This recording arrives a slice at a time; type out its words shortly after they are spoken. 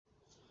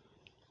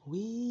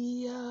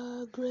We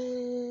are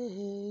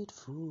grateful,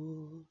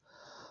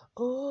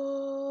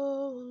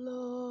 oh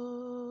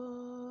Lord.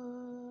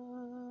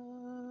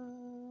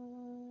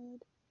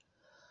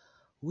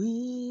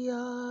 We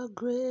are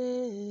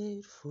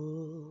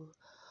grateful,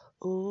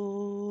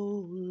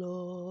 oh Lord,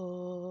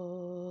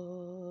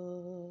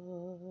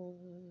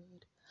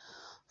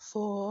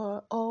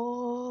 for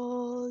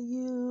all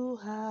you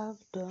have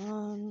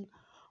done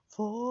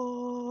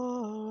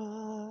for us.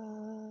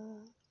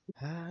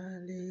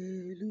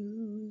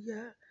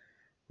 Hallelujah.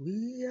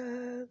 We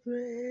are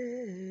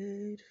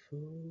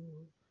grateful,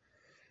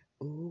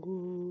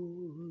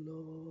 oh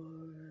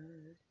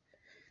Lord.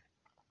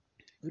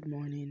 Good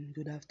morning,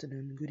 good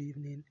afternoon, good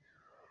evening.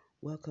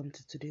 Welcome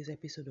to today's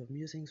episode of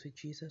Musings with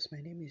Jesus. My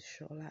name is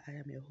Shola. I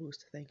am your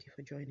host. Thank you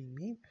for joining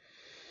me.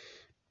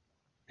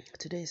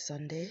 Today is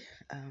Sunday.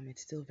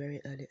 It's still very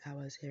early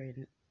hours here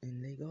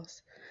in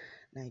Lagos,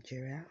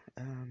 Nigeria.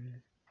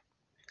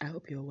 I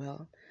hope you're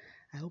well.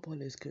 I hope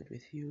all is good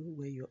with you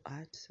where you're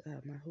at.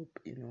 I hope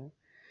that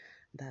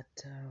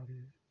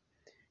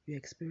you're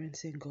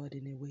experiencing God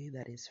in a way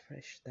that is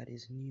fresh, that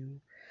is new,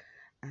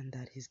 and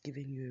that He's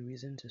giving you a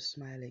reason to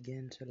smile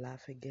again, to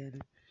laugh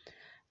again,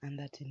 and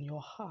that in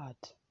your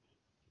heart,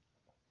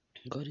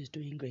 God is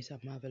doing great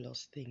and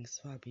marvelous things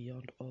far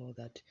beyond all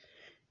that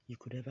you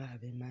could ever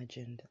have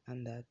imagined,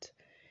 and that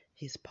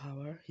His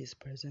power, His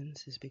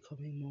presence is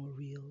becoming more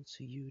real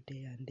to you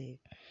day and day.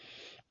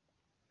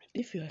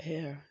 If you're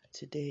here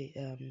today,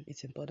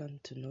 it's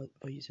important to know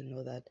for you to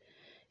know that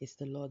it's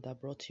the Lord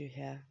that brought you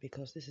here,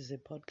 because this is a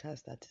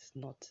podcast that is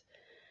not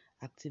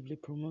actively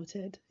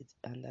promoted,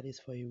 and that is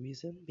for a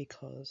reason,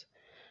 because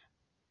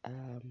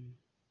um,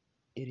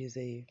 it's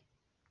a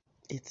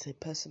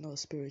personal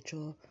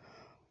spiritual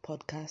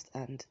podcast,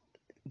 and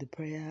the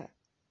prayer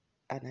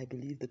and I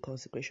believe the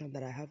consecration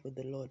that I have with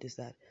the Lord is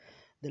that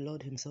the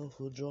Lord Himself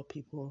will draw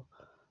people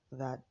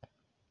that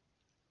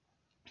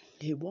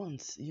He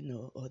wants,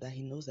 or that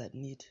He knows that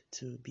need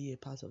to be a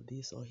part of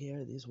this or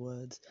hear these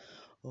words,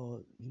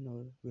 or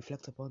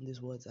reflect upon these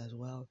words as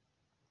well.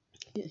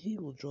 He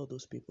will draw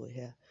those people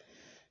here.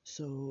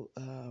 So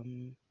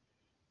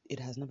it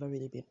has never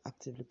really been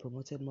actively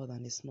promoted more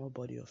than a small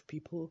body of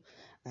people,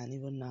 and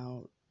even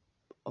now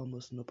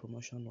almost no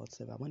promotion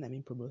whatsoever. When I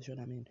mean promotion,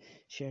 I mean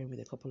sharing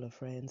with a couple of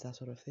friends, that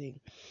sort of thing,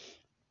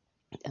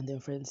 and then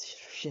friends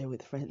share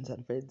with friends,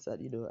 and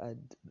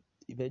and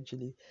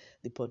eventually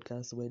the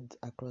podcast went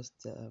across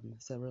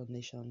several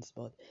nations,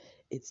 but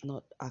it's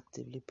not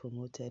actively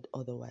promoted.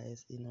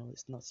 Otherwise,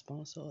 it's not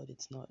sponsored,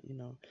 it's not,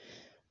 no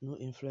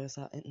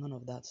influencer, and none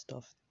of that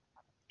stuff.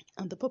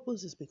 And the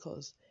purpose is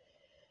because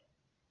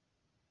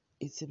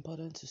it's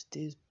important to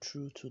stay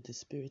true to the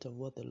spirit of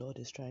what the Lord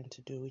is trying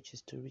to do, which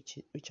is to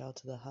reach out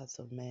to the hearts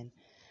of men.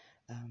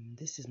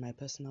 This is my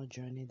personal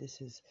journey.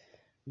 This is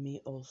me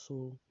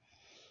also,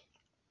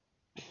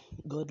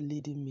 God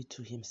leading me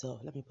to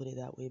Himself. Let me put it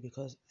that way,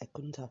 because I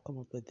couldn't have come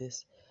up with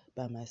this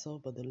by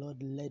myself, but the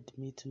Lord led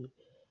me to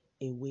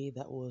a way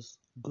that was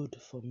good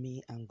for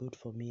me and good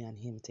for me and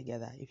Him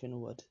together, if you know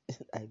what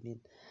I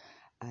mean.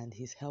 And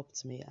He's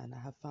helped me, and I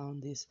have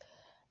found this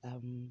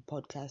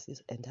podcast,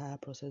 this entire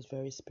process,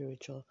 very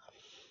spiritual.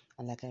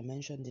 And like I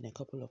mentioned in a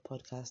couple of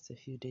podcasts a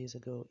few days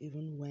ago, I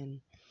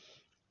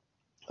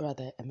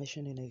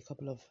mentioned in a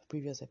couple of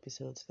previous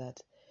episodes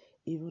that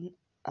even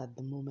at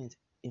the moment,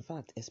 in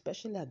fact,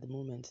 especially at the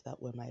moments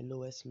that were my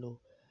lowest low,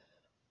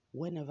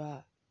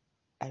 whenever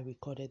I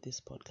recorded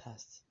this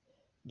podcast,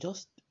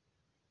 just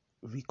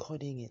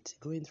recording it,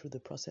 going through the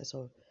process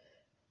of,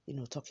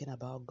 talking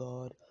about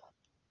God,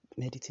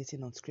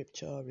 meditating on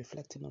scripture,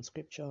 reflecting on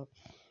scripture,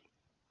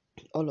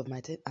 all of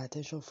my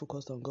attention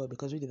focused on God,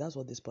 because really that's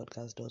what this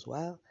podcast does.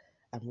 While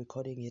I'm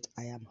recording it,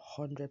 I am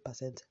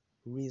 100%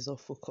 razor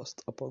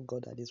focused upon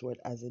God and His word,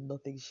 as in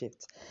nothing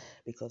shifts,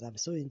 because I'm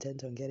so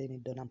intent on getting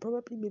it done. And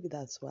probably maybe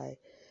that's why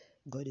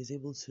God is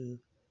able to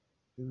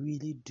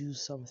really do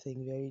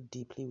something very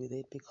deeply with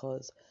it,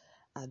 because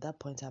at that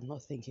point I'm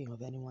not thinking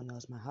of anyone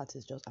else. My heart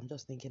is I'm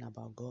just thinking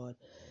about God,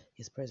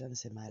 His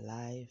presence in my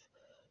life,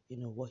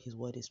 what His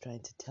word is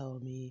trying to tell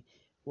me,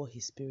 what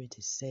His spirit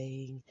is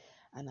saying.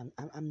 And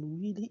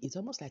I'm really, it's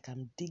almost like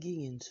I'm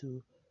digging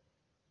into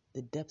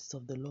the depths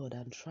of the Lord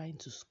and trying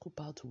to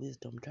scoop out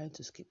wisdom, trying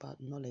to scoop out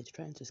knowledge,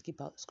 trying to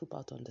scoop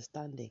out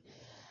understanding.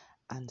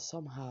 And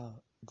somehow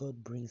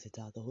God brings it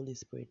out, the Holy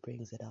Spirit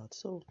brings it out.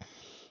 So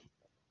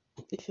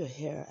if you're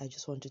here, I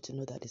just want you to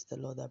know that it's the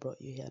Lord that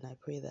brought you here, and I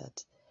pray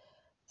that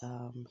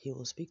He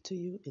will speak to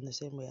you in the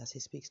same way as He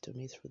speaks to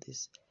me through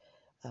these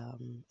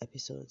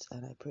episodes,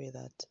 and I pray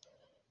that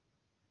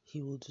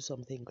He will do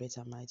something great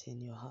and mighty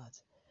in your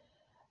heart.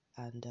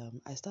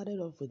 And I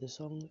started off with a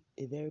song,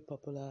 a very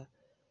popular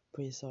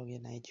praise song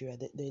in Nigeria.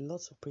 There are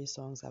lots of praise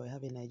songs that we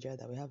have in Nigeria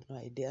that we have no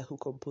idea who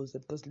composed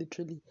them, because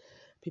literally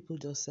people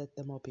just set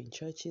them up in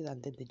churches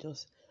and then they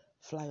just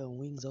fly on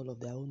wings all of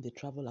their own. They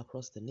travel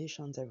across the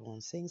nations,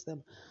 everyone sings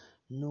them.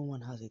 No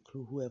one has a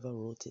clue whoever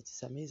wrote it.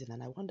 It's amazing.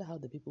 And I wonder how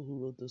the people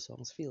who wrote those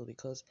songs feel,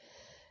 because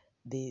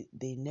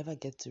they never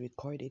get to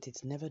record it.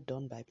 It's never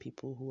done by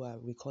people who are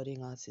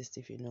recording artists,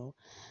 if you know.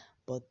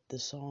 But the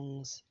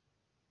songs,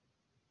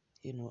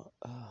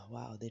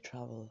 wow, they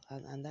travel,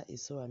 and that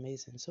is so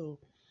amazing. So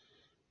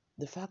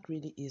the fact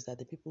really is that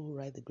the people who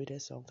write the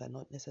greatest songs are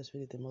not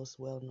necessarily the most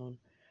well-known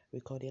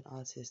recording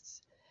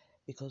artists,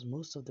 because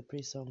most of the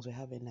praise songs we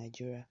have in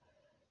Nigeria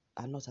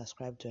are not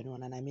ascribed to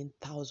anyone, and I mean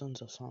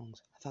thousands of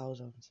songs,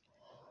 thousands.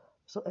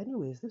 So,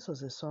 anyways, this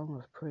was a song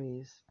of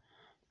praise,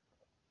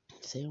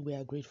 saying we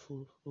are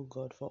grateful, oh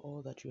God, for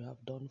all that you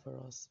have done for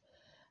us.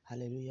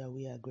 Hallelujah,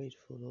 we are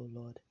grateful, oh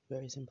Lord.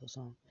 Very simple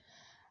song.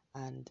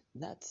 And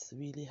that's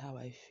really how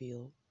I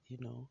feel,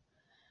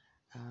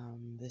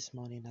 this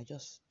morning.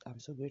 I'm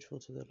so grateful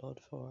to the Lord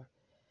for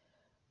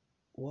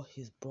what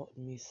He's brought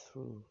me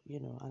through,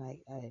 and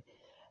I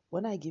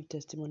when I give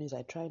testimonies,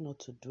 I try not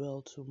to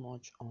dwell too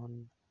much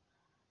on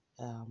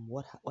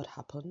what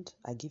happened.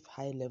 I give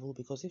high level,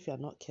 because if you're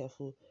not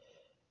careful,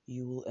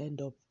 you will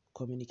end up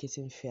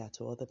communicating fear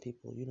to other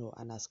people,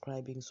 and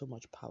ascribing so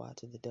much power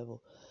to the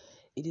devil.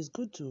 It is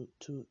good to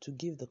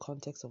give the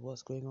context of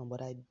what's going on,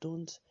 but I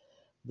don't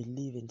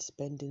believe in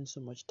spending so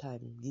much time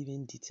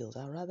giving details.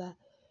 I rather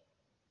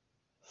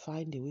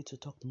find a way to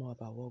talk more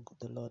about what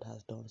the Lord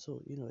has done.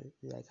 So,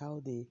 like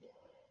how the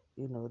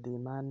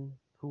man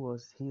who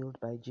was healed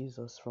by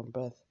Jesus from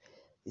birth,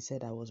 he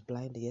said, I was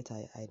blind, yet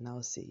I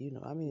now see.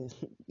 I mean,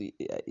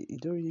 you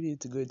don't really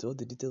need to go into all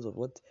the details of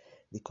what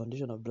the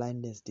condition of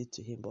blindness did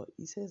to him, but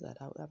he says that,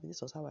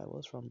 this was how I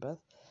was from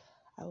birth.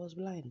 I was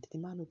blind. The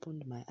man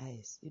opened my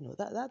eyes.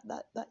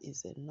 That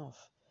is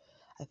enough,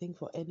 I think,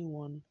 for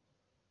anyone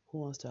who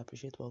wants to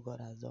appreciate what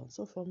God has done.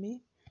 So for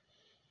me,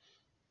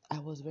 I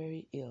was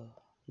very ill.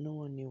 No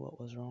one knew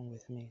what was wrong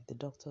with me. The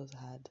doctors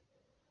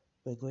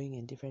were going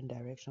in different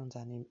directions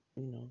and,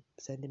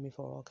 sending me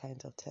for all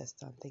kinds of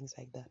tests and things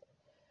like that.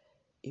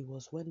 It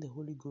was when the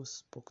Holy Ghost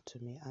spoke to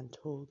me and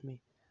told me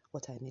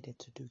what I needed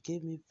to do,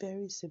 gave me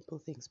very simple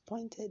things,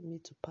 pointed me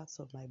to parts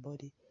of my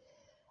body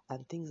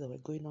and things that were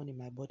going on in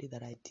my body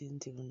that I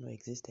didn't even know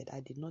existed.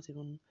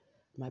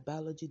 My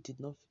biology did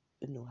not,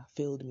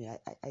 failed me.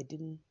 I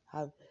didn't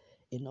have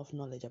enough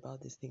knowledge about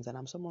these things. And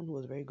I'm someone who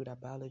was very good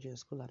at biology in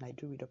school, and I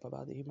do read up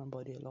about the human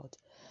body a lot.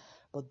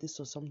 But this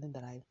was something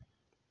that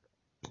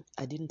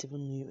I didn't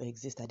even know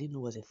exist. I didn't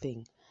know was a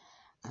thing.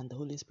 And the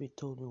Holy Spirit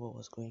told me what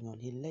was going on.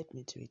 He led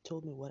me to it,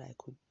 told me what I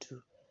could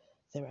do,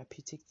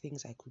 therapeutic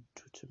things I could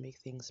do to make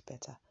things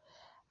better.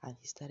 And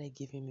He started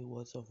giving me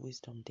words of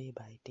wisdom day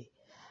by day.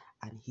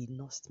 And He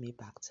nursed me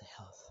back to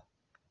health.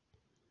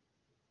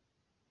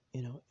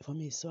 For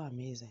me, it's so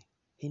amazing.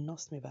 He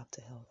nursed me back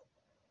to health.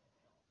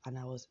 And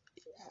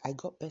I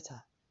got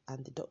better.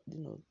 And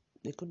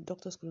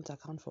doctors couldn't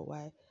account for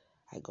why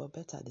I got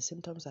better. The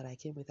symptoms that I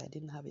came with, I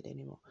didn't have it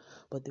anymore.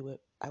 But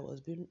I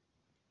was being,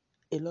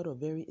 a lot of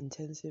very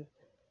intensive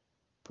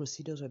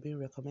procedures were being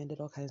recommended,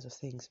 all kinds of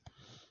things,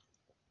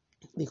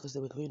 because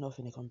they were going off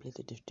in a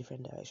completely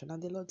different direction.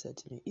 And the Lord said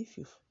to me, if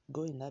you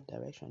go in that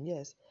direction,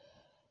 yes,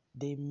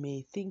 they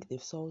may think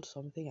they've solved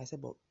something. I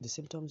said, but the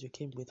symptoms you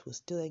came with will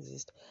still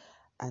exist,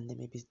 and there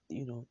may be,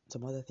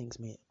 some other things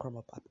may come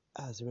up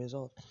as a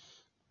result.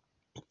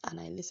 And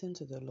I listened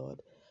to the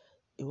Lord.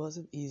 It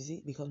wasn't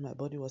easy because my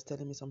body was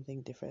telling me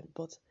something different,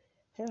 but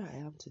here I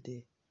am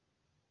today.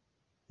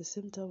 The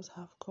symptoms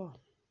have gone.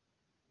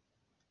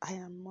 I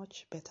am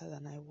much better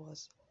than I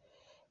was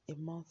a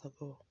month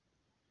ago.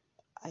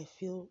 I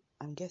feel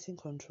I'm getting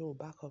control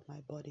back of my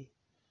body,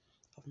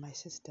 of my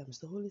systems.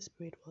 The Holy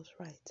Spirit was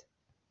right.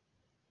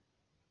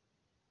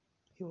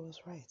 He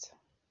was right.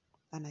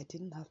 And I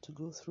didn't have to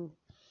go through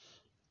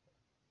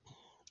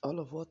all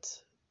of what,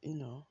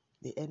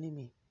 the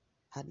enemy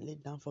had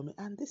laid down for me.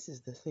 And this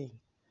is the thing.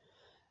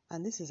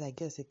 And this is, I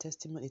guess, a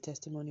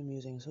testimony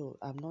musing. So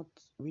I'm not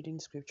reading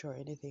scripture or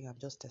anything. I'm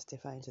just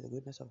testifying to the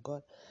goodness of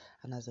God.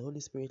 And as the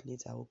Holy Spirit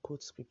leads, I will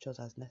quote scriptures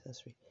as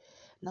necessary.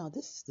 Now,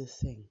 this is the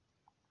thing.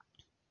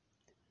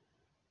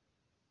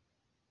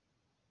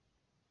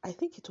 I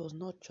think it was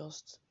not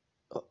just,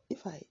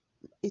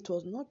 it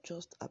was not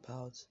just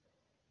about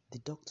the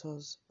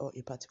doctors or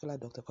a particular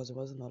doctor, because it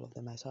wasn't all of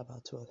them. I saw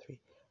about 2 or 3,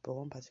 but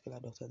one particular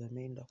doctor, the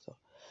main doctor.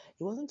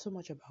 It wasn't so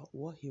much about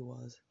what he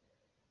was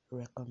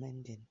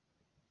recommending.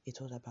 It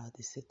was about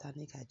the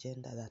satanic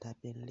agenda that had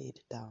been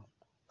laid down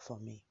for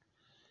me.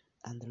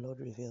 And the Lord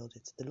revealed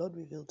it. The Lord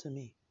revealed to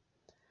me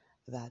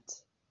that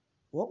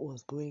what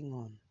was going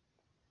on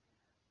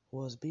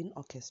was being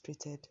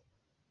orchestrated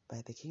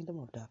by the kingdom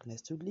of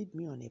darkness to lead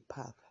me on a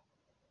path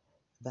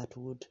that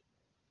would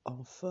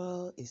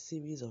unfurl a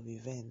series of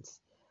events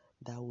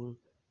that will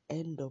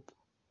end up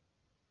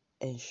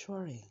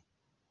ensuring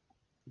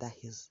that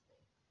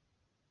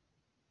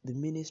the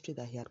ministry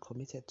that He had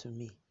committed to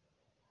me,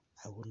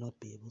 I will not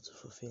be able to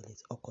fulfill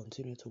it or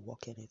continue to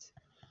walk in it.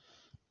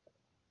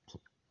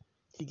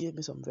 He gave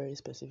me some very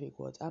specific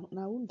words, and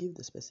I won't give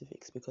the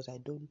specifics because I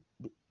don't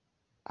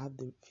have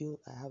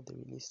I have the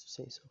release to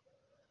say so.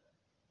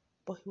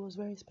 But He was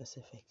very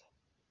specific.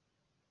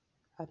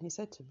 And He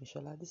said to me,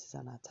 Shola, this is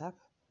an attack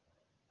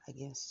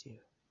against you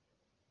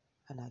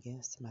and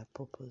against my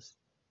purpose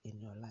in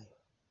your life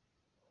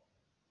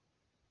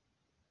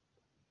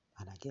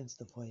and against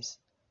the voice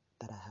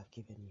that I have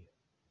given you.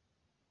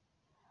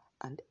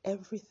 And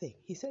everything,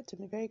 he said to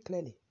me very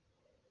clearly,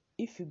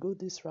 if you go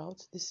this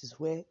route, this is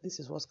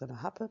what's going to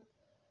happen,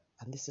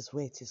 and this is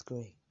where it is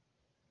going.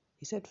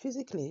 He said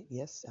physically,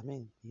 yes, it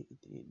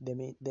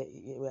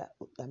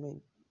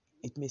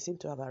may seem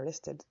to have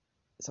arrested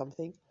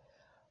something,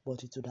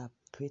 but it would have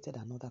created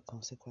another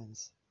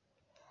consequence.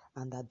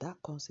 And that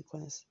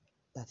consequence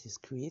that is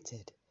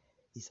created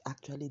is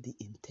actually the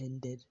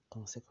intended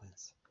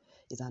consequence.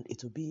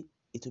 It will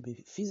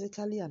be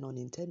physically an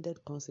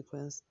unintended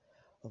consequence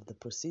of the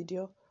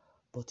procedure,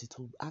 but it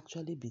will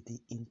actually be the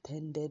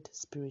intended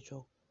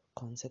spiritual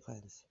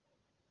consequence,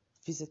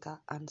 physical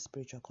and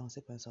spiritual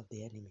consequence of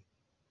the enemy.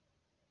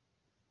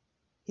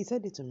 He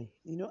said it to me,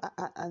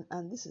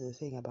 and this is the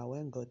thing about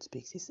when God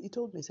speaks. He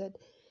told me, he said,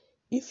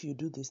 if you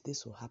do this,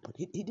 this will happen.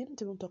 He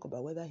didn't even talk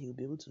about whether he'll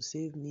be able to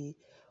save me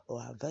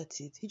or avert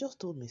it. He just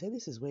told me, he said,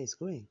 this is where it's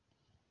going.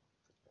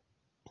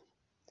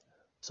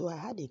 So I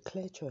had a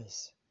clear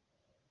choice.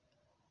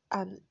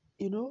 And,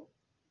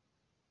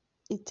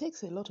 it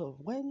takes a lot of,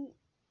 when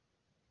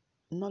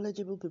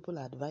knowledgeable people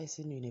are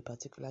advising you in a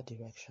particular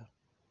direction,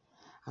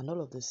 and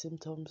all of the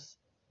symptoms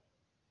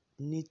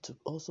need to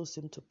also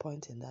seem to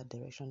point in that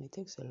direction, it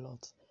takes a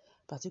lot.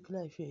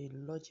 Particularly if you're a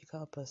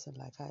logical person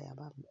like I am.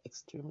 I'm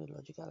extremely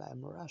logical.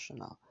 I'm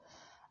rational.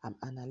 I'm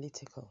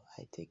analytical.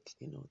 I take,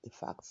 the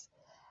facts,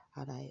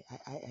 and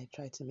I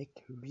try to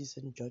make a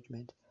reasoned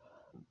judgment.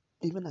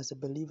 Even as a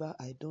believer,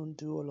 I don't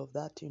do all of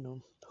that,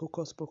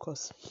 hocus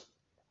pocus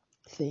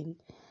thing.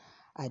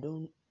 I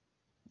don't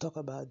talk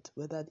about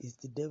whether it's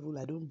the devil.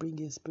 I don't bring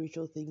in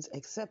spiritual things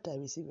except I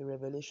receive a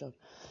revelation.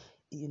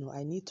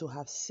 I need to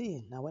have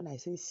seen. Now, when I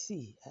say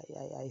see,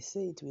 I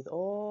say it with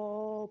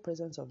all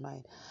presence of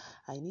mind.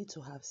 I need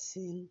to have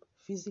seen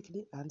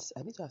physically, and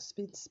I need to have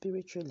seen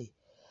spiritually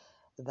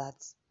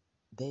that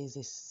there is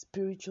a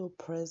spiritual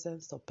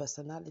presence or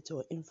personality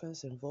or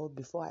influence involved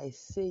before I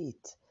say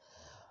it.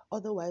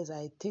 Otherwise,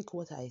 I take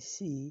what I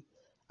see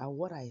and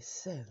what I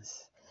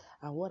sense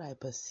and what I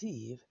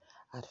perceive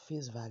at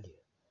face value.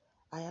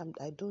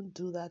 I don't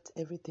do that.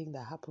 Everything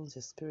that happens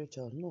is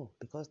spiritual. No,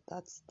 because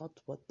that's not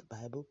what the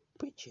Bible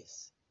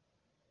preaches.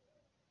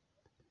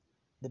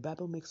 The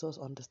Bible makes us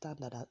understand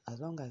that as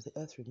long as the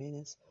earth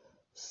remains,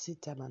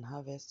 seed time and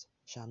harvest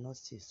shall not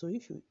cease. So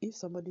if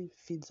somebody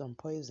feeds on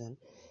poison,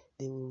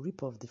 they will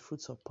reap of the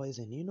fruits of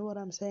poison. You know what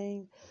I'm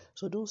saying?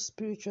 So don't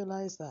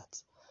spiritualize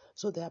that.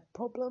 So there are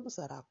problems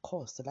that are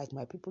caused, like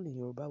my people in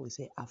Yoruba will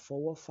say,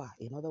 afowofa.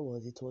 In other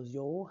words, it was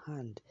your own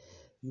hand.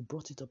 You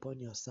brought it upon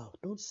yourself.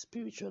 Don't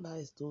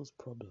spiritualize those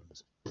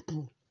problems.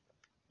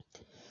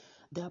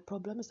 There are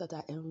problems that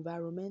are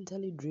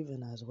environmentally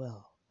driven as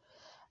well.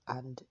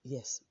 And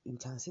yes, you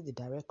can see the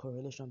direct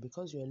correlation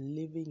because you're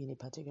living in a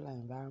particular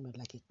environment,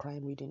 like a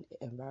crime-ridden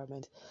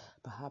environment,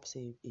 perhaps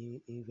a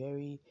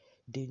very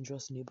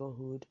dangerous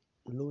neighborhood,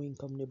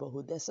 low-income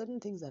neighborhood. There's certain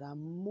things that are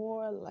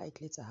more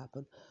likely to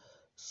happen,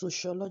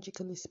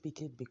 sociologically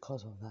speaking,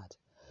 because of that.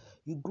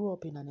 You grew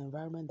up in an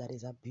environment that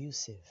is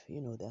abusive.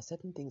 There are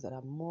certain things that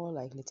are more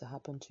likely to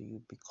happen to you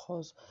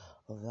because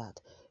of that.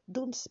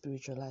 Don't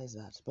spiritualize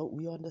that. But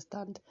we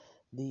understand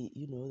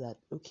that,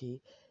 okay,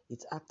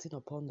 it's acting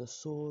upon the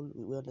soul.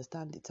 We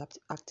understand it's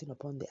acting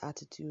upon the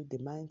attitude, the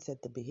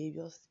mindset, the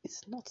behaviors.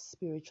 It's not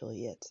spiritual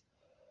yet.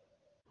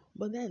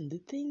 But then the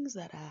things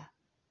that are,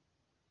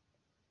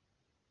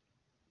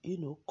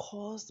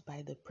 caused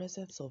by the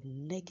presence of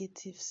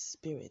negative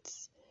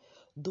spirits,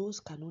 those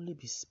can only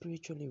be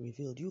spiritually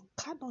revealed. You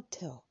cannot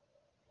tell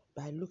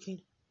by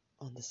looking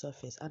on the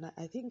surface. And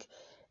I think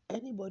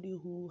anybody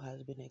who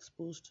has been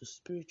exposed to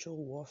spiritual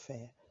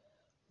warfare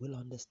will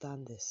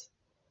understand this.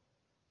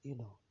 You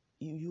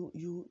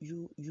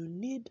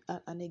need,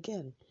 and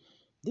again,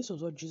 this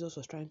was what Jesus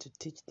was trying to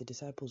teach the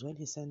disciples when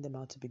he sent them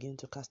out to begin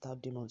to cast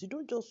out demons. You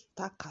don't just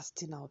start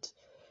casting out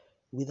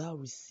without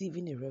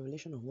receiving a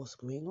revelation of what's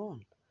going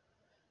on.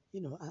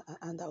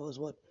 And that was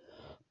what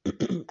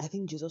I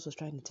think Jesus was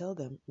trying to tell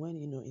them when,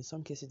 in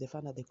some cases they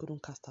found that they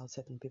couldn't cast out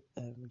certain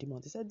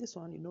demons. He said, this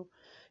one, you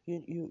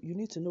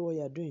need to know what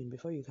you're doing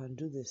before you can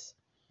do this.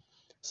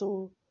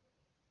 So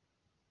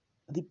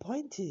the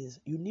point is,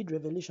 you need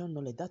revelation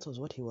knowledge. That was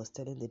what he was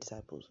telling the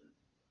disciples.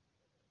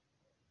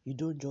 You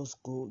don't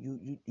just go,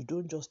 you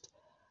don't just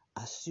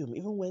assume,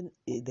 even when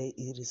it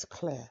is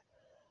clear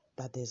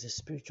that there's a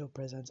spiritual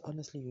presence.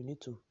 Honestly, you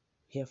need to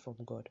hear from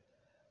God.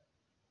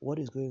 What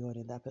is going on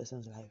in that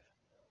person's life?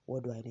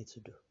 What do I need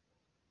to do?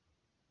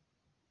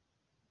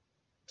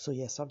 So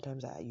yes,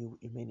 sometimes you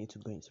may need to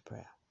go into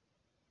prayer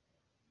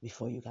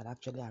before you can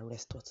actually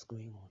arrest what's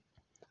going on.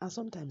 And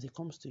sometimes it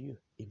comes to you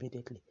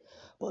immediately.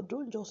 But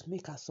don't just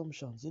make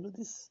assumptions.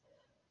 This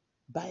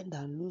bind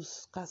and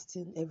loose,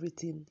 casting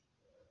everything.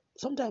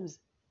 Sometimes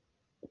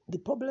the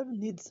problem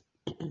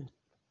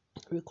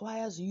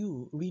requires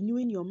you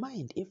renewing your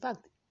mind. In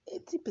fact,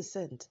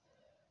 80%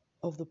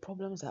 of the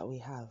problems that we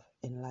have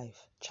in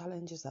life,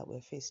 challenges that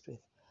we're faced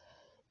with,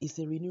 is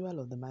a renewal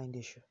of the mind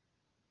issue.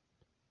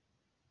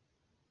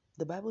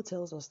 The Bible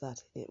tells us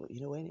that,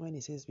 when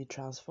it says be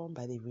transformed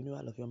by the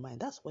renewal of your mind,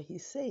 that's what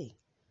he's saying.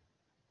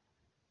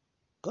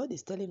 God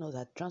is telling us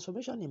that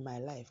transformation in my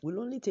life will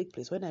only take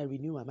place when I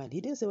renew my mind. He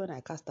didn't say when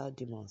I cast out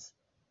demons.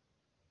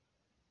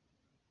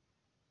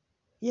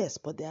 Yes,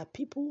 but there are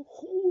people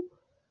who,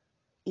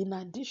 in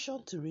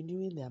addition to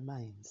renewing their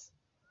minds,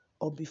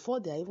 or before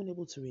they are even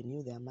able to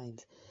renew their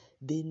minds,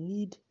 they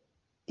need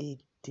a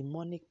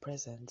demonic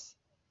presence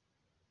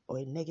or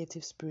a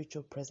negative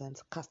spiritual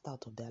presence cast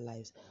out of their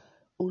lives.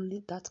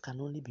 Only that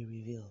can only be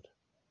revealed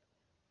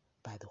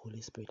by the Holy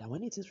Spirit. And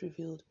when it is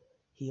revealed,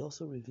 he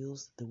also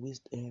reveals the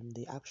wisdom,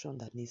 the action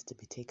that needs to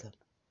be taken.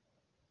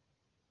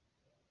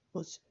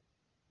 But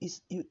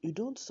you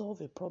don't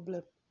solve a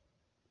problem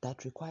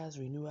that requires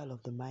renewal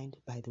of the mind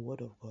by the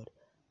word of God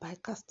by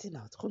casting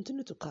out.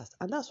 Continue to cast.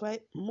 And that's why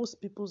most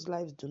people's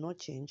lives do not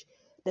change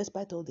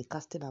despite all the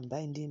casting and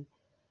binding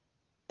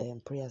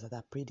prayers that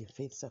are prayed in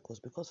faith circles,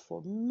 because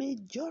for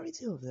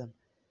majority of them,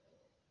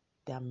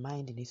 their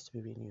mind needs to be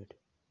renewed.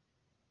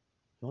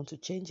 You want to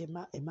change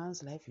a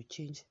man's life, you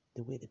change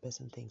the way the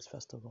person thinks,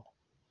 first of all.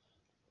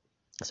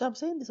 So I'm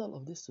saying all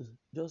of this to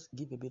just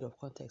give a bit of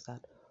context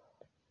that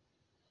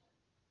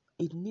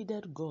it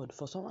needed God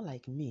for someone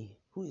like me,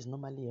 who is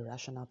normally a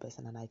rational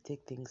person, and I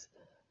take things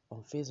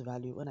on face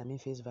value. When I mean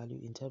face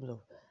value, in terms of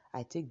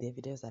I take the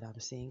evidence that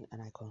I'm seeing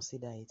and I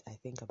consider it, I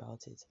think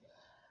about it,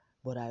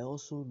 but I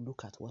also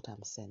look at what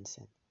I'm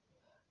sensing.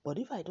 But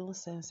if I don't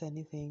sense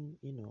anything,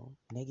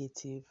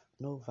 negative,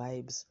 no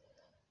vibes,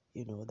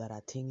 that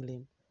are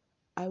tingling,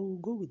 I will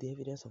go with the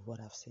evidence of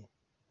what I've seen.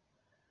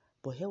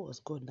 But here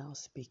was God now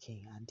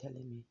speaking and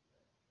telling me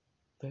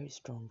very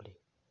strongly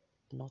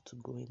not to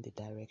go in the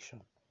direction.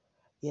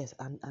 Yes,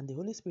 and the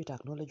Holy Spirit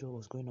acknowledged what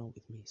was going on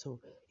with me. So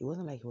it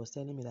wasn't like he was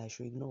telling me that I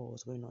should ignore what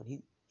was going on.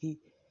 He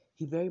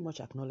very much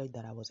acknowledged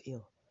that I was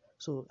ill.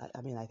 So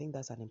I think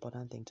that's an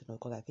important thing to know,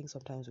 because I think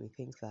sometimes we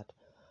think that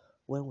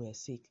when we're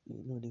sick,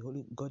 the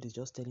Holy God is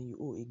just telling you,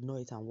 oh, ignore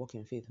it and walk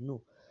in faith.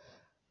 No.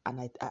 And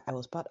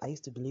I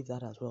used to believe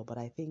that as well. But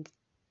I think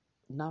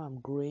now I'm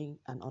growing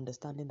and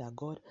understanding that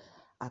God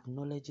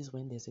acknowledges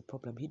when there's a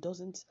problem. He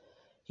doesn't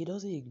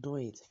ignore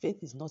it.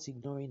 Faith is not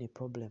ignoring a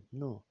problem.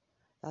 No,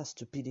 that's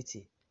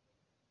stupidity.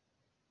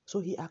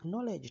 So he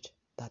acknowledged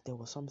that there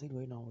was something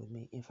going on with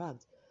me. In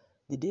fact,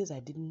 the days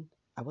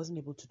I wasn't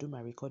able to do my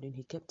recording,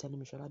 he kept telling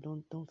me, Shola,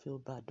 don't feel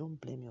bad, don't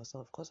blame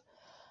yourself, because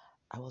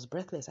I was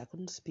breathless, I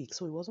couldn't speak,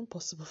 so it wasn't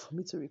possible for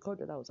me to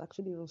record it. I was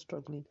actually even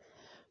struggling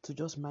to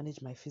just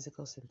manage my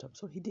physical symptoms.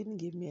 So he didn't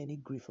give me any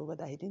grief over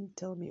that. He didn't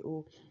tell me,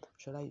 oh,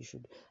 Shola,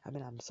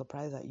 I'm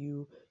surprised at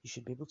you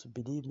should be able to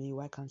believe me,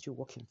 why can't you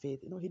walk in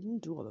faith? He didn't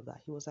do all of that.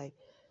 He was like,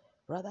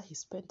 rather, he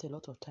spent a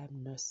lot of time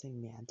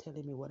nursing me and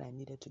telling me what I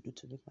needed to do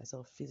to make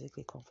myself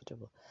physically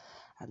comfortable.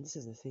 And this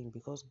is the thing,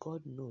 because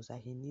God knows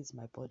that he needs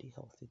my body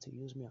healthy to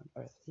use me on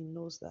earth. He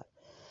knows that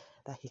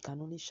he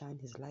can only shine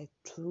his light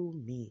through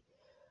me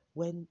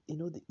when,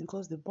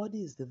 because the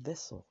body is the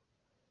vessel.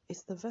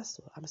 It's the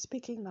vessel. I'm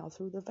speaking now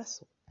through the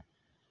vessel.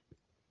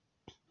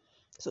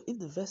 So if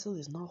the vessel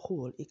is not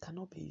whole, it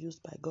cannot be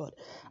used by God.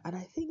 And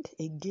I think,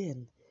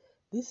 again,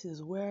 this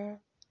is where,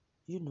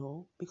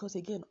 because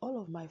again,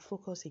 all of my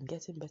focus in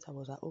getting better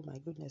was that, oh my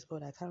goodness,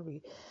 God,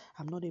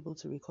 I'm not able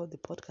to record the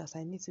podcast.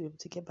 I need to be able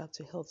to get back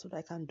to health so that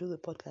I can do the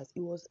podcast.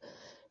 It was,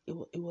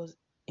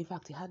 in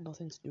fact, it had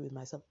nothing to do with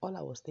myself. All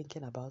I was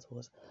thinking about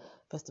was,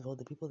 first of all,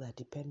 the people that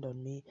depend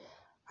on me,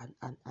 and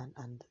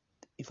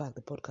in fact,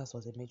 the podcast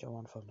was a major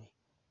one for me.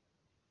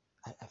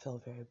 I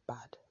felt very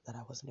bad that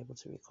I wasn't able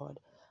to record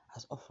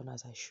as often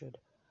as I should.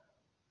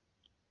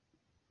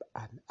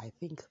 And I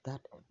think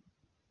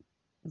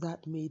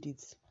that made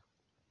it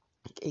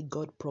a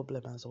God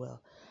problem as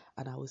well.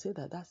 And I would say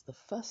that that's the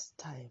first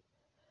time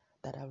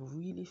that I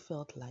really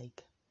felt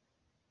like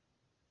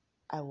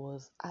I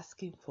was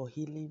asking for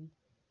healing,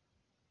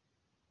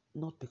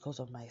 not because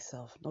of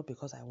myself, not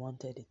because I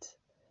wanted it.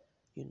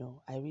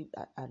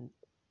 And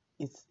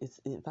it's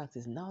in fact,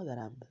 it's now that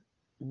I'm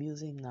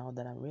musing, now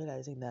that I'm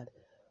realizing that,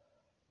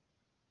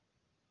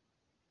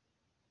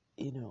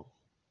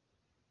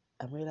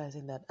 I'm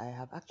realizing that I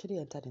have actually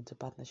entered into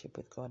partnership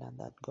with God, and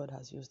that God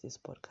has used this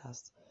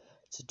podcast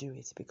to do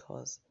it,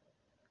 because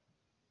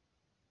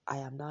I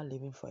am now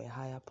living for a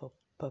higher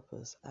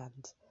purpose.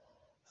 And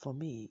for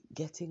me,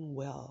 getting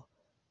well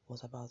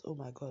was about, oh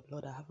my God,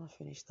 Lord, I haven't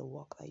finished the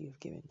work that you've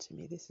given to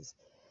me. This is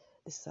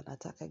an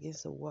attack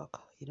against the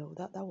work.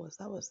 That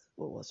was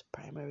what was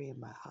primary in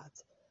my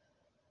heart.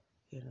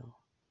 And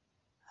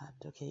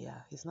okay,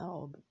 yeah, it's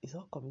all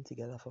coming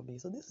together for me.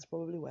 So this is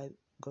probably why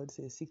God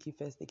says, seek ye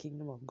first the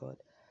kingdom of God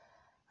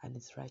and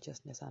its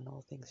righteousness, and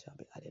all things shall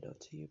be added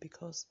unto you,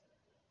 because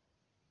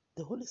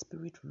the Holy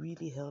Spirit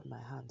really held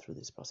my hand through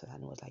this process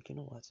and was like, you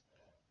know what,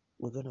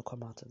 we're going to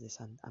come out of this,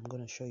 and I'm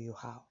going to show you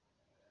how.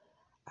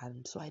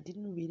 And so I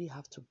didn't really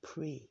have to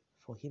pray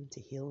for him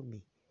to heal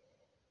me.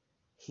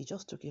 He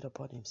just took it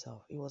upon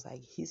himself. It was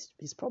like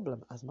his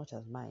problem as much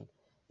as mine.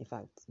 In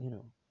fact,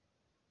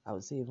 I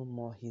would say even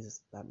more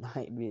his than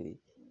mine, really.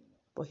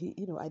 But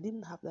I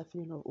didn't have that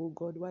feeling of, oh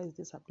God, why is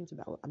this happening to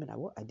me?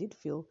 I did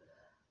feel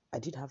I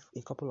did have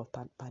a couple of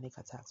panic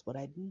attacks, but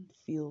I didn't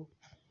feel,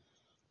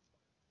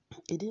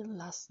 it didn't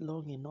last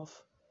long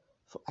enough.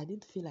 I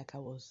didn't feel like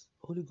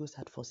Holy Ghost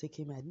had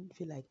forsaken me. I didn't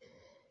feel like,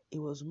 it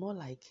was more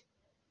like,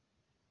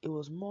 it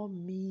was more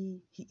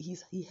me.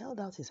 He held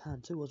out his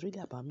hand. So it was really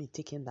about me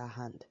taking that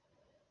hand.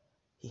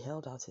 He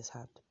held out his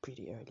hand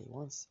pretty early.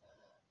 Once,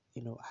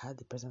 I had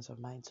the presence of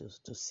mind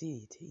to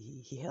see it.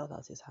 He held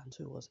out his hand.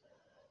 So it was,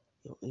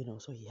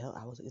 so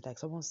it's like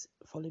someone's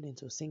falling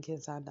into sinking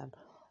sand, and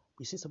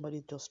you see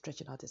somebody just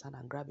stretching out his hand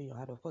and grabbing your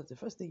hand. Of course, the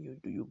first thing you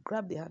do, you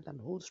grab the hand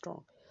and hold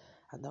strong.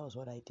 And that was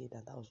what I did.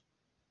 And that was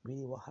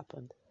really what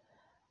happened.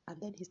 And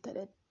then he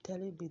started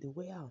telling me the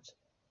way out.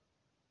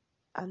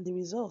 And the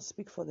results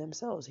speak for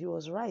themselves. He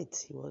was right.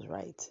 He was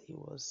right. He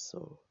was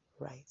so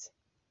right.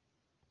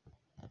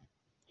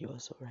 He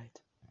was so right.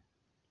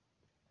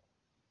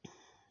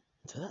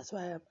 So that's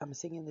why I'm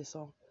singing this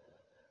song.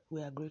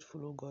 We are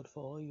grateful, oh God,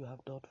 for all you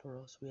have done for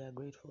us. We are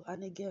grateful.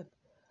 And again,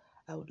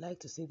 I would like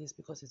to say this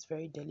because it's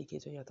very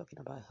delicate when you're talking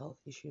about health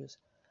issues.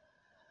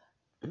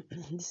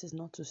 This is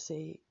not to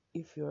say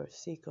if you're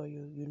sick or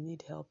you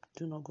need help,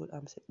 do not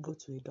go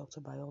to a doctor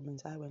by all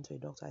means. I went to a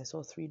doctor. I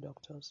saw 3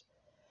 doctors.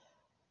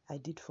 I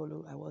did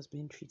follow. I was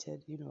being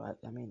treated.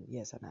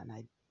 Yes, and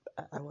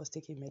I was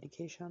taking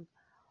medication.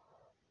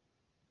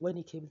 When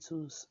it came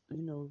to,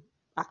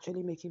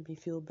 actually making me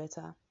feel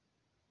better,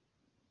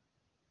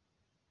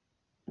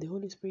 the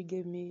Holy Spirit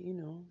gave me,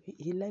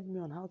 he led me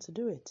on how to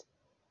do it.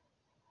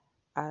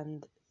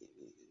 And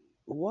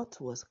what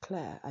was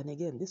clear, and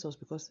again, this was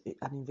because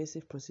an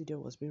invasive procedure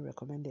was being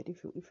recommended.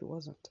 If it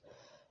wasn't,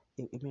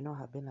 it may not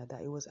have been like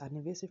that. It was an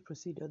invasive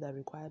procedure that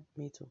required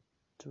me to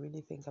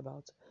really think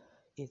about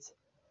it.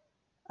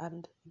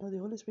 And the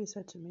Holy Spirit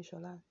said to me,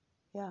 Shola,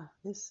 yeah,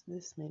 this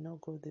may not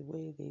go the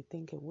way they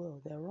think it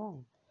will. They're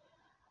wrong.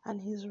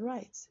 And he's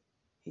right.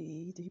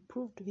 He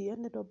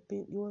ended up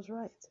being, he was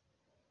right.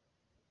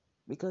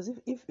 Because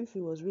if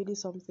it was really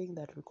something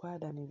that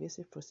required an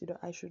invasive procedure,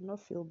 I should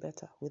not feel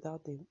better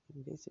without the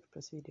invasive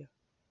procedure.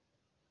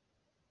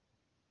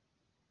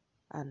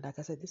 And like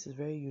I said, this is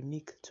very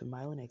unique to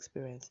my own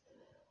experience.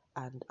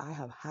 And I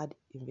have had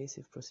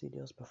invasive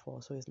procedures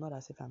before. So it's not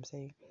as if I'm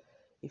saying,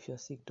 if you're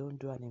sick, don't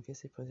do an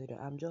invasive procedure.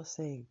 I'm just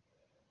saying,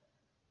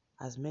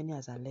 as many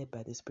as are led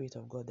by the Spirit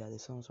of God, they are the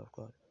sons of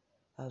God.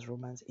 That's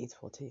Romans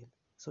 8:14.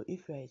 So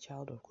if you are a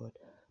child of God,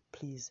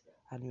 please,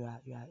 and you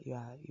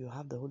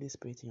have the Holy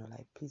Spirit in your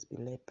life, please be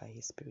led by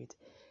His Spirit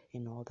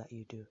in all that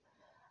you do.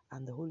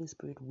 And the Holy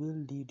Spirit will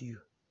lead you.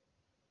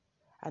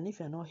 And if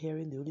you're not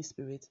hearing the Holy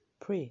Spirit,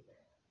 pray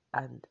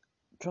and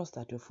trust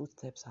that your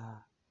footsteps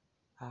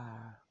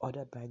are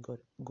ordered by God.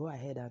 Go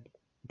ahead and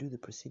do the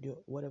procedure,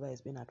 whatever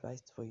has been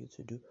advised for you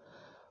to do.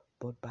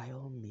 But by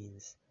all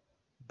means,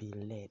 be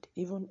led.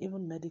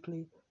 Even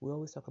medically, we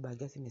always talk about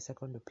getting a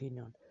second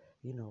opinion.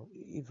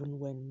 Even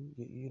when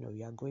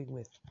you are going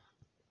with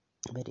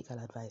medical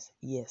advice,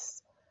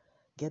 yes,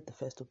 get the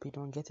first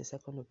opinion, get a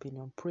second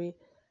opinion, pray,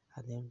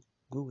 and then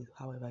go with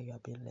however you are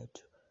being led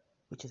to,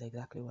 which is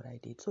exactly what I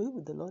did. So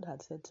if the Lord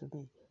had said to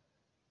me,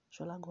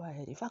 Shola, go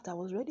ahead. In fact, I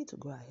was ready to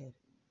go ahead.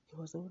 It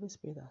was the Holy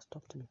Spirit that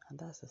stopped me, and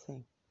that's the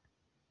thing.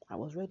 I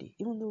was ready,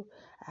 even though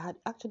I had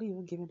actually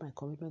even given my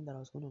commitment that I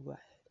was going to go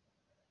ahead.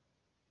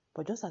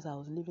 But just as I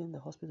was leaving the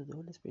hospital, the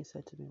Holy Spirit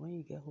said to me, when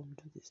you get home,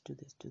 do this, do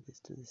this, do this,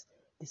 do this.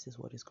 This is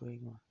what is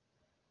going on.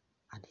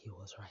 And He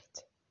was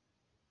right.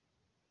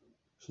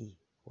 He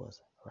was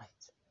right.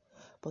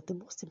 But the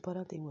most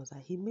important thing was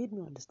that He made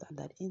me understand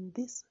that in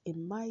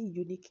my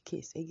unique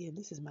case, again,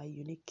 this is my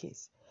unique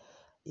case.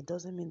 It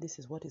doesn't mean this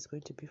is what is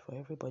going to be for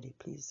everybody.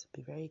 Please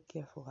be very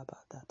careful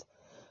about that.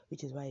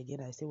 Which is why,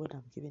 again, I say when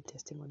I'm giving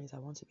testimonies, I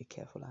want to be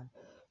careful and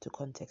to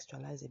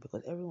contextualize it,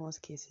 because everyone's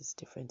case is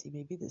different. It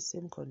may be the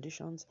same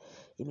conditions,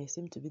 it may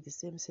seem to be the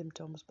same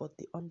symptoms, but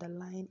the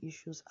underlying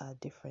issues are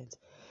different.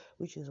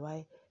 Which is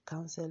why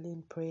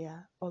counseling,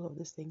 prayer, all of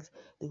these things,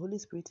 the Holy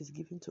Spirit is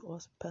giving to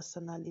us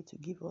personally to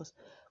give us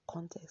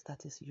context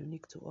that is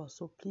unique to us.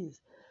 So please,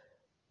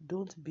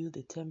 don't build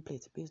a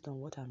template based on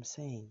what I'm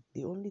saying.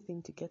 The only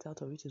thing to get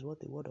out of it is what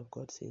the Word of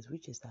God says,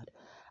 which is that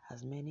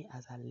as many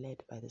as are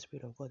led by the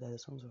Spirit of God are the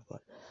sons of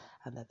God,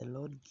 and that the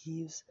Lord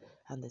gives,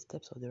 and the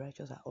steps of the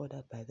righteous are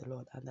ordered by the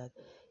Lord, and that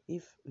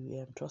if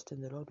you trust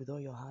in the Lord with all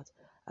your heart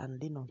and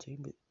lean unto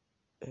Him,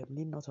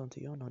 lean not unto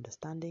your own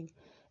understanding,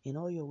 in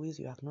all your ways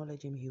you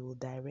acknowledge Him, He will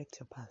direct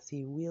your path.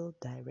 He will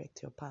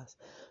direct your path.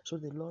 So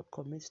the Lord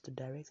commits to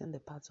directing the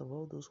paths of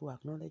all those who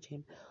acknowledge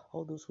Him,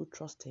 all those who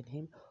trust in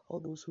Him, all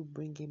those who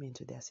bring Him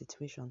into their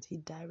situations. He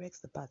directs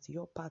the path.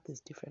 Your path is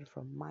different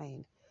from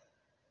mine.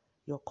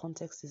 Your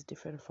context is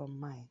different from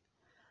mine.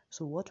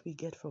 So what we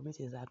get from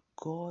it is that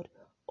God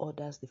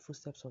orders the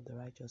footsteps of the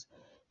righteous.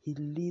 He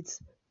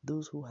leads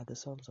those who are the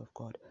sons of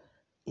God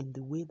in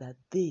the way that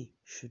they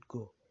should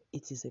go.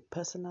 It is a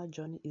personal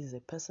journey, it is a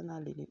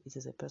personal leading, it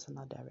is a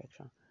personal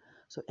direction.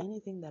 So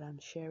anything that I'm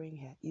sharing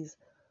here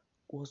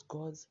was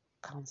God's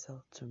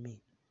counsel to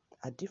me.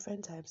 At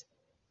different times,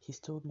 He's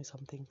told me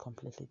something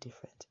completely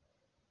different.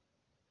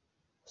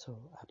 So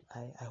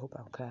I hope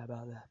I'm clear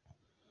about that.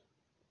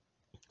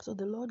 So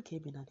the Lord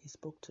came in and he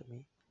spoke to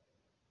me.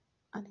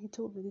 And he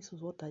told me this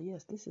is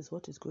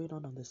what is going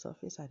on the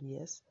surface. And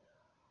yes,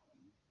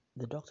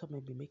 the doctor may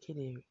be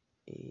making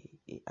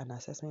an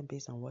assessment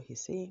based on what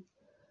he's saying.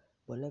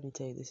 But let me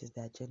tell you, this is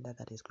the agenda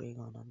that is going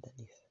on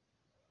underneath.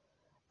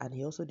 And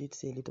he also did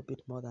say a little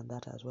bit more than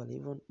that as well,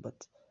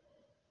 but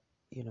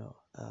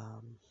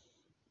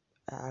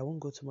I won't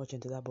go too much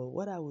into that. But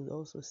what I would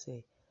also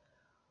say,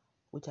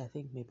 which I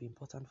think may be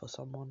important for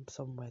someone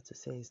somewhere to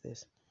say, is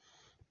this: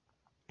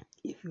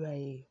 if you are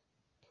a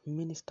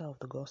minister of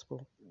the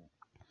gospel,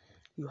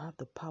 you have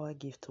the power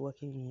gift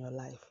working in your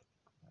life.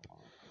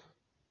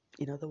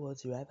 In other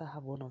words, you either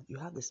have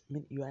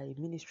you are a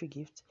ministry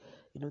gift,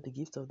 the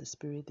gift of the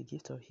Spirit, the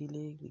gift of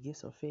healing, the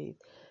gift of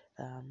faith,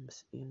 um,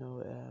 you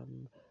know,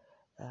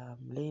 um,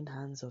 laying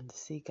hands on the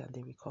sick and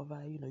they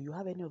recover. You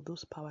have any of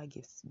those power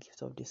gifts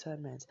of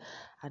discernment,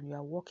 and you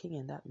are working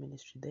in that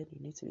ministry, then you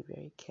need to be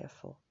very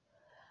careful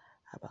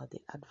about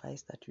the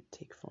advice that you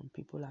take from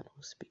people and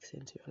who speaks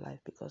into your life,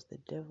 because the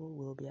devil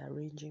will be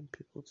arranging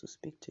people to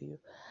speak to you.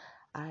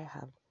 I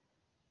have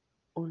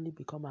only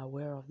become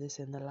aware of this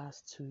in the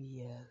last 2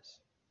 years.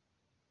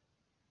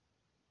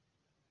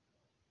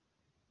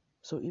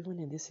 So even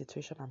in this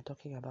situation I'm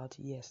talking about,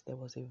 yes, there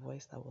was a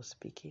voice that was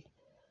speaking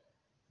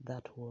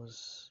that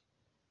was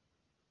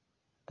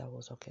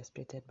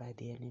orchestrated by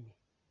the enemy.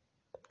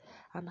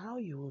 And how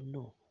you will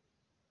know,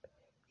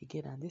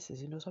 again, and this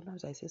is,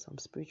 sometimes I say some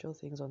spiritual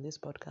things on this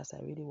podcast,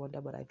 I really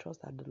wonder, but I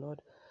trust that the Lord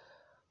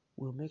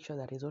will make sure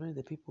that it's only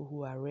the people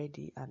who are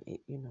ready and,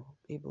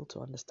 able to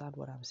understand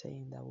what I'm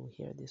saying that will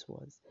hear these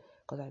words.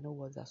 Because I know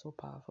words are so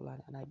powerful,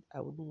 and I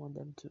wouldn't want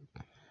them to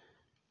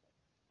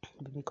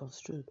be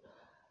misconstrued,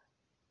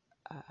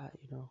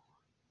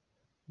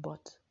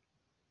 But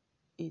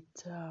it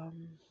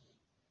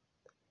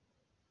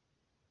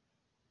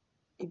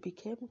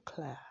became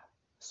clear.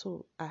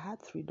 So I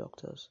had 3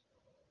 doctors,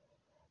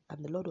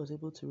 and the Lord was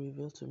able to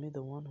reveal to me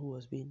the one who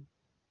was being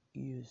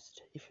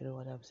used, if you know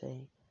what I'm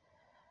saying.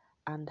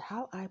 And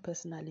how I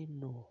personally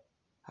know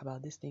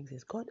about these things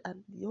is God,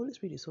 and the Holy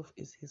Spirit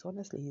is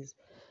honestly,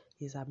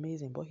 he's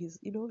amazing, but he's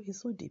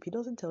so deep. He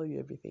doesn't tell you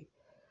everything.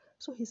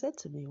 So he said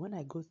to me when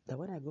I go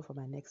for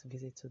my next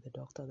visit to the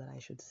doctor that I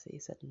should say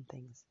certain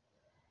things.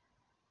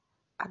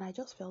 And I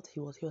just felt he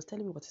was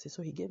telling me what to say.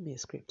 So he gave me a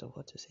script of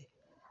what to say.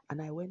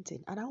 And I went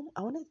in and I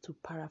wanted to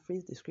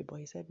paraphrase the script, but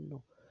he said,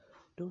 no,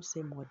 don't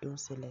say more, don't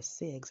say less.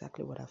 Say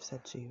exactly what I've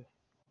said to you.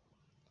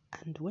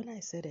 And when I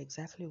said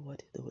exactly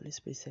what the Holy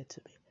Spirit said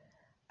to me,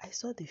 I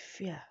saw the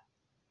fear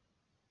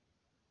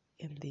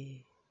in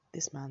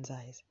this man's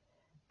eyes.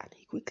 And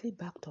he quickly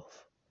backed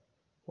off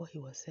what he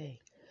was saying.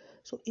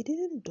 So it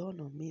didn't dawn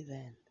on me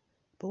then.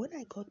 But when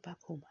I got back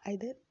home, I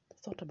then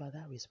thought about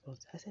that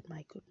response. I said,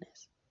 my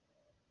goodness.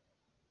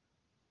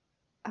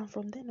 And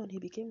from then on, he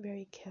became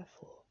very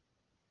careful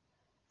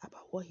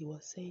about what he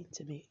was saying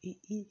to me.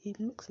 He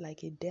looks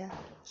like a dare,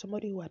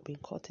 somebody who had been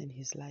caught in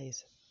his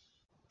lies.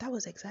 That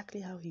was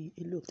exactly how he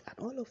looked. And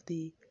all of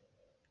the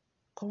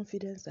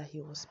confidence that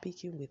he was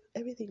speaking with,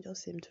 everything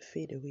just seemed to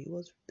fade away. It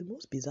was the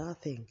most bizarre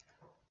thing.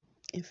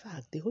 In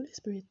fact, the Holy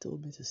Spirit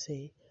told me to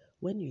say,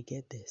 when you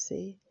get there,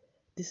 say,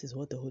 this is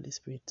what the Holy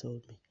Spirit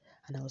told me.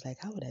 And I was like,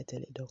 how would I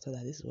tell a doctor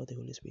that this is what the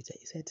Holy Spirit said?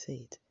 He said,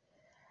 say it.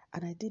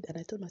 And I did. And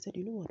I told him, I said,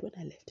 you know what, when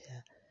I left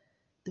here,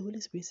 the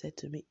Holy Spirit said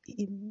to me,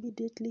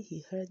 immediately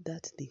he heard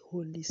that the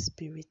Holy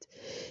Spirit,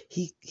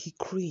 he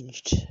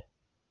cringed.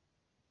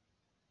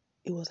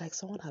 It was like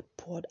someone had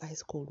poured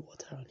ice cold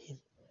water on him.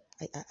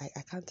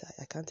 I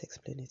can't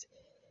explain it.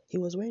 He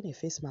was wearing a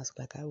face mask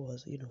like I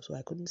was, so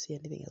I couldn't see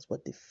anything else,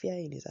 but the fear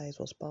in his eyes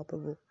was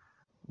palpable.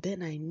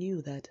 Then I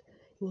knew that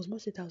it was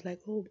much later. I was like,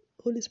 oh,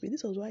 Holy Spirit,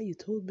 this was why you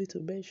told me to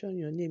mention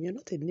your name. You're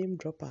not a name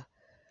dropper.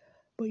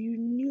 But you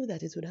knew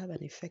that it would have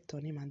an effect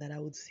on him and that I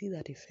would see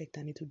that effect,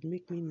 and it would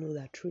make me know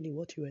that truly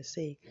what you were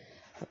saying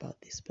about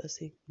this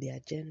person, the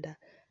agenda,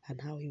 and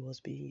how he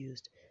was being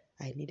used,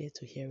 I needed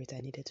to hear it. I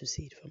needed to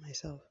see it for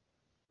myself.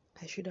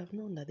 I should have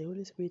known that the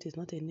Holy Spirit is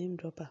not a name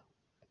dropper.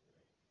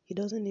 He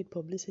doesn't need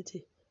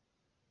publicity.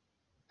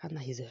 And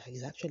he's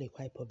actually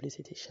quite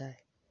publicity shy.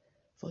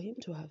 For him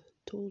to have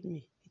told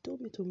me, he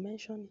told me to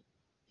mention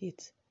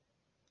it.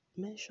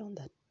 Mention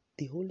that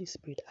the Holy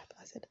Spirit.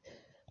 I said,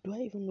 do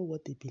I even know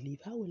what they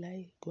believe? How will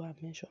I go and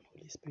mention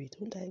Holy Spirit?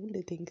 Wouldn't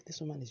they think this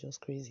woman is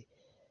just crazy?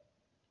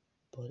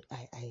 But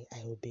I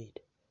obeyed.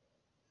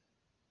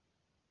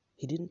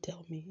 He didn't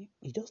tell me.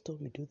 He just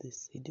told me, do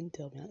this. He didn't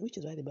tell me. Which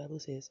is why the Bible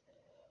says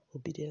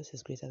obedience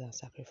is greater than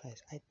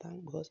sacrifice. I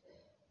thank, because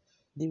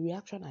the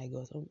reaction I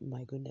got, oh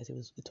my goodness, it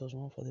was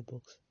one for the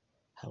books.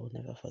 I will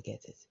never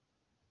forget it.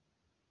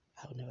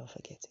 I will never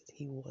forget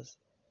it.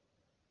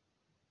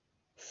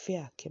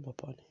 Fear came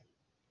upon him.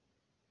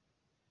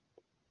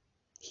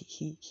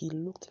 He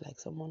looked like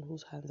someone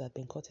whose hands had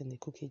been caught in the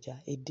cookie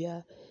jar. A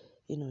deer,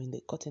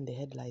 caught in the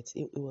headlights.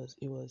 It was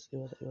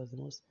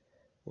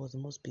the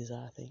most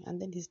bizarre thing.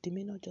 And then his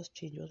demeanor just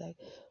changed. It was like,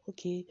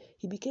 okay,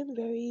 he became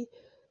very,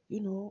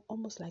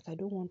 almost like I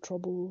don't want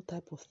trouble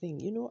type of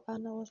thing,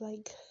 and I was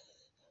like,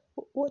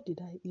 what did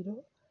I,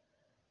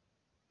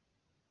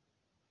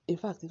 In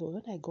fact, it was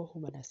when I got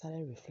home and I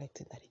started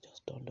reflecting that it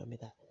just dawned on me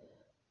that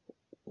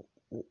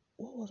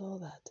what was all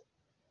that?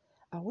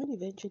 And when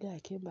eventually I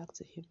came back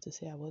to him to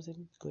say I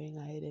wasn't going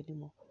ahead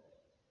anymore,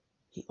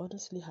 he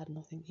honestly had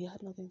nothing. He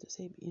had nothing to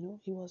say.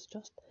 He was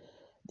just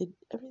the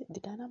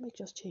dynamic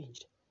just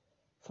changed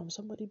from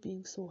somebody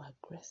being so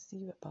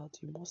aggressive about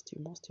you must,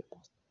 you must, you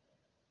must.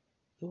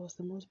 It was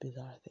the most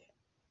bizarre thing.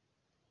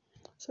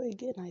 So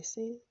again, I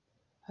say,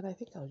 and I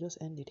think I'll just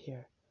end it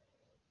here.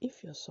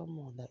 If you're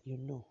someone that you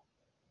know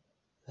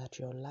that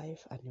your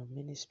life and your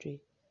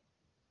ministry,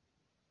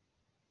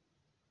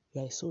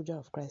 you're a soldier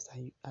of Christ,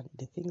 and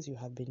the things you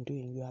have been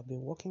doing, you have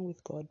been working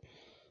with God,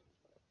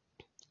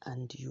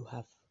 and you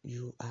are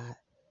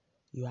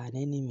an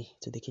enemy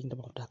to the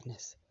kingdom of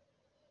darkness,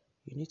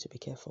 you need to be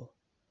careful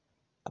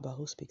about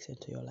who speaks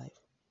into your life,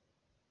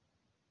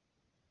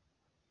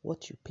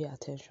 what you pay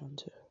attention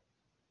to,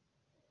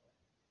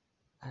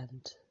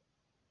 and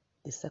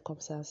the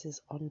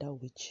circumstances under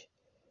which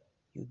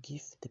you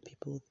give the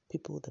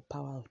people the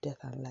power of death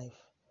and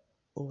life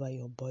over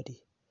your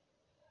body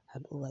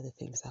and over the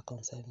things that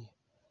concern you.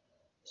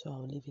 So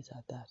I'll leave it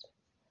at that.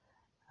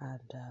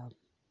 And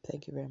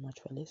thank you very much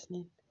for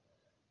listening.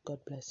 God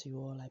bless you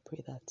all. I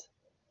pray that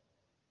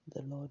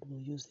the Lord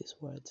will use these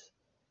words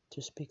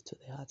to speak to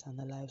the hearts and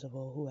the lives of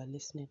all who are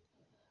listening,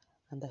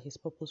 and that his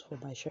purpose for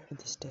my sharing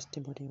this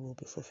testimony will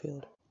be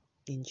fulfilled.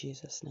 In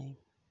Jesus' name,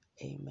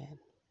 amen.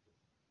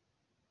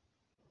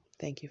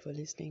 Thank you for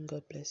listening.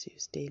 God bless you.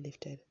 Stay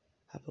lifted.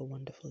 Have a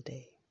wonderful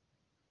day.